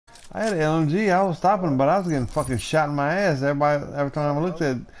I had an LMG. I was stopping, but I was getting fucking shot in my ass. Every time I looked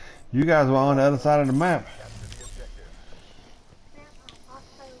at you guys were on the other side of the map.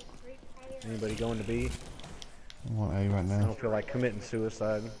 Anybody going to B? I'm on A right I now. don't feel like committing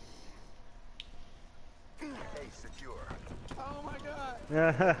suicide. Oh my god!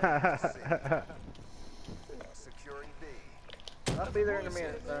 Securing B. I'll be there in a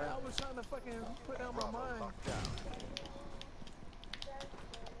minute, Man. son. I was trying to fucking put down my mind.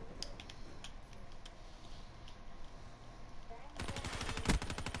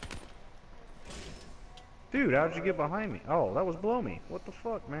 Dude, how'd you get behind me? Oh, that was below me. What the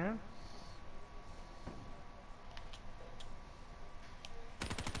fuck, man?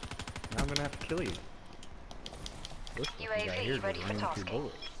 Now I'm gonna have to kill you. This fucking guy here just ran through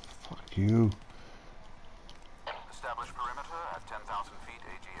bullets. Fuck you. Establish perimeter at 10,000 feet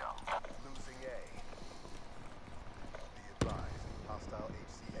AGL. Losing A. Be advised, hostile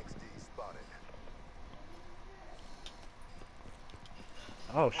HCXD spotted.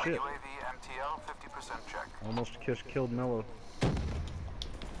 Oh shit. UAV MTL 50% check. Almost just killed Mello.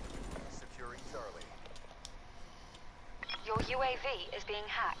 Securing Charlie. Your UAV is being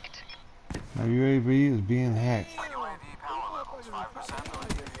hacked. My UAV is being hacked. UAV power levels 5% on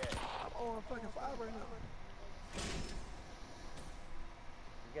UAV. I'm on fucking 5 right now.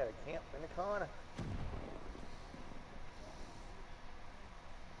 You got a camp in the corner.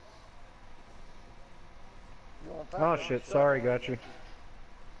 You on fire? Oh shit, sorry, got you.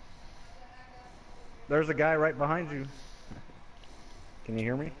 There's a guy right behind you. Can you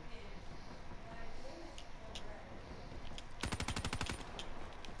hear me?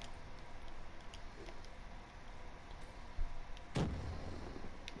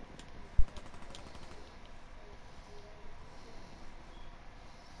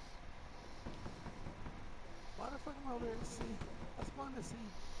 Why the fuck am I over there to see? I spawned to see.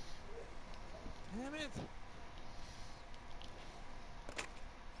 Damn it!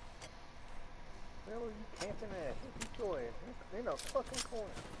 Where are you camping at? Keep your ass in the fucking corner.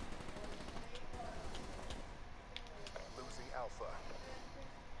 Losing Alpha.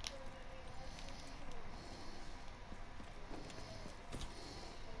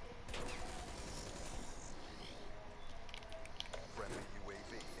 Friendly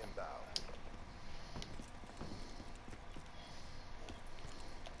UAV inbound.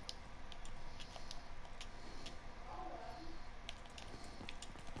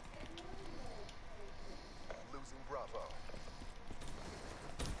 Losing Bravo.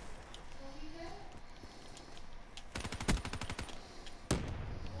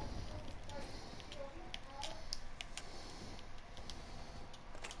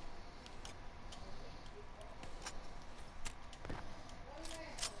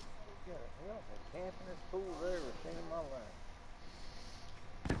 Yeah, hell, the campingest fool I've ever seen in my life.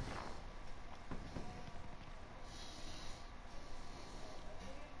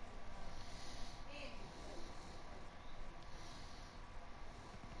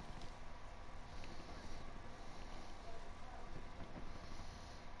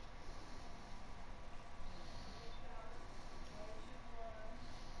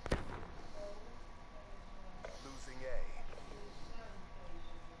 Losing A.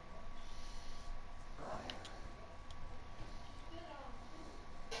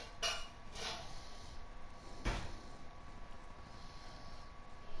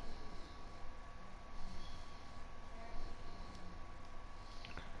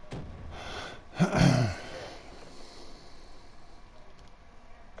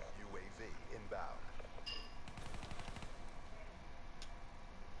 UAV inbound.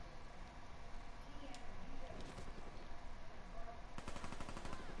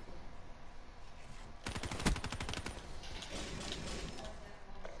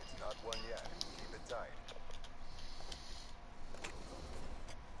 It's not one yet. Keep it tight.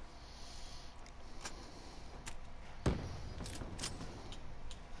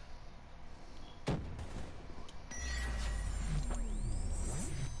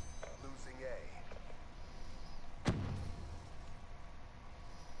 Losing A.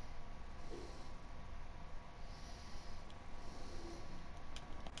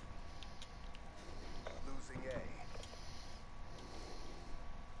 Losing A.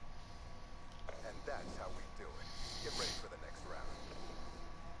 And that's how we do it. Get ready for the next round.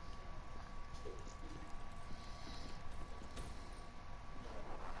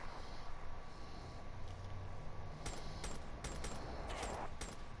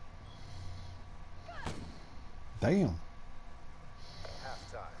 Damn.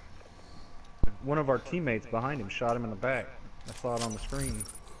 Halftime. One of our teammates behind him shot him in the back. I saw it on the screen.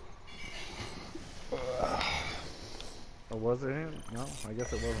 Oh, was it him? No, I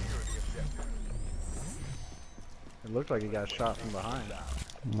guess it wasn't. It looked like he got shot from behind.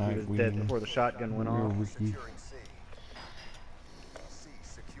 He was dead before the shotgun went off. Ricky. Securing C. C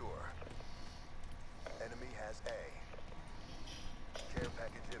secure. Enemy has A. Care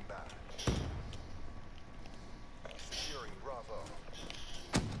package inbound. Securing Bravo.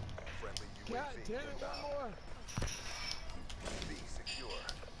 Friendly God UAV damn it, one inbound. more. B secure.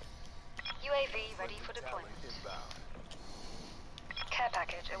 UAV ready for Friendly deployment. Talon inbound. Care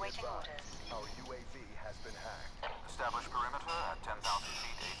package awaiting orders. Our UAV has been hacked. Establish perimeter at 10,000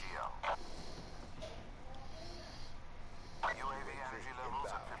 feet AGL. UAV energy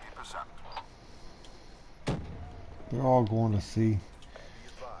levels at 50%. They're all going to sea. Be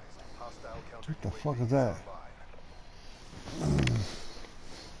advised, hostile counter What the UAV fuck is that? online.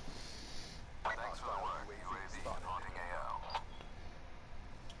 Thanks for the work. UAV departing AO.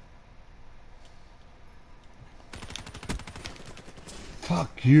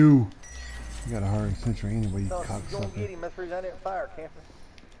 Fuck you. You got a hard sentry anyway, you Thought you was gonna get cocksucker. him. That's the reason I didn't fire, camper.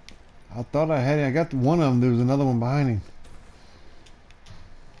 I thought I had it. I got one of them. There was another one behind him.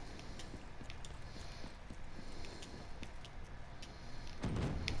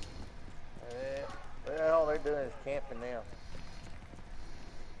 Well, all they're doing is camping now.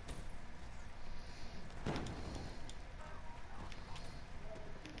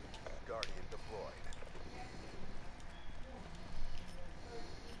 Guardian deployed.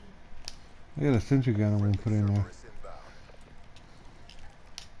 I got a sentry gun I'm gonna put in there. Cerberus inbound.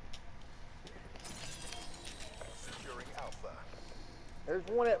 Securing Alpha. There's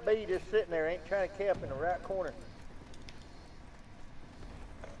one at B just sitting there, ain't trying to cap in the right corner.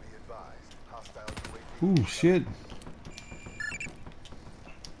 Be advised, hostile UAV. Ooh, shit.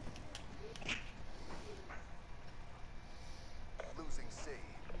 Losing C.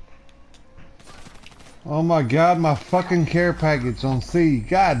 Oh my god, my fucking care package on C.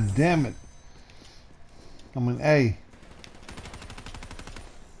 God damn it. I'm an A.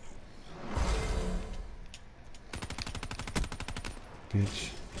 Bitch.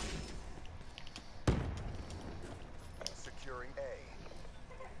 Securing A.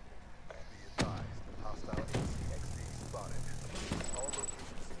 Be advised, hostile ACXD spotted. All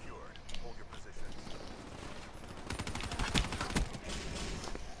locations secured. Hold your positions.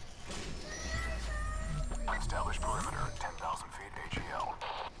 Establish perimeter at 10,000 feet AGL.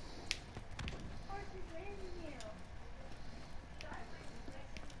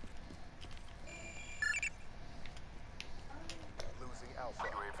 Losing Alpha.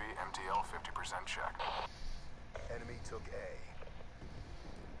 UAV MTL 50% check. Enemy took A.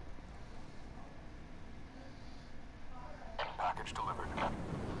 Package delivered.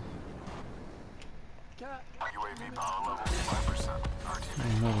 God. UAV power level 5%.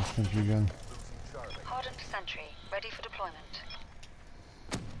 RTB. Another sentry gun. Losing Charlie. Hardened sentry ready for deployment.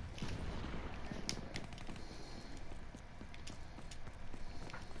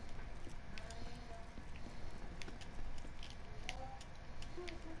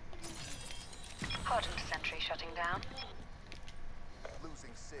 Hardened sentry shutting down.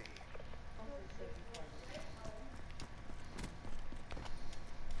 Losing C.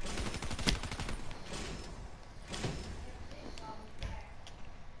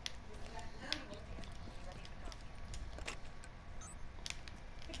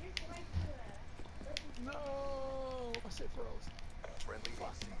 No, my shit froze. Friendly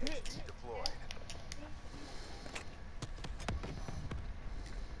ACXD deployed.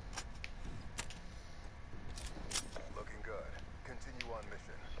 Looking good. Continue on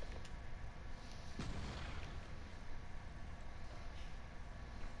mission.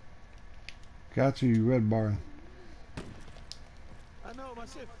 Got you, red bar. I know, my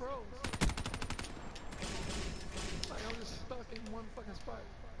shit froze. Like, I'm just stuck in one fucking spot.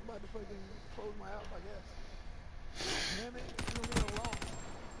 I'm about to fucking close my app, I guess. Damn it, it's gonna be long.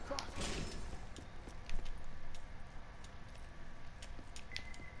 Fuck.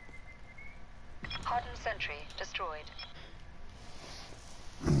 Hardened sentry destroyed.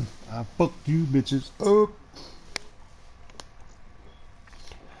 I fucked you bitches up.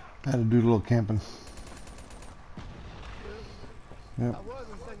 I had to do a little camping. Yep. I was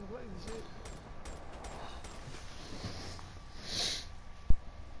in second place and shit.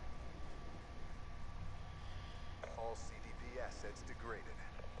 All CDP assets degraded.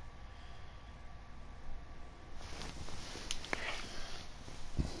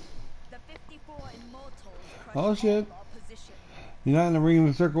 The 54 Immortals Oh, crush shit. all opposition. You're not in the ring of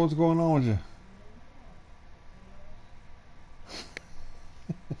the circle. What's going on with you?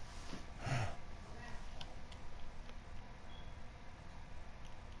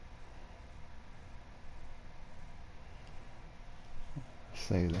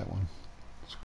 that one.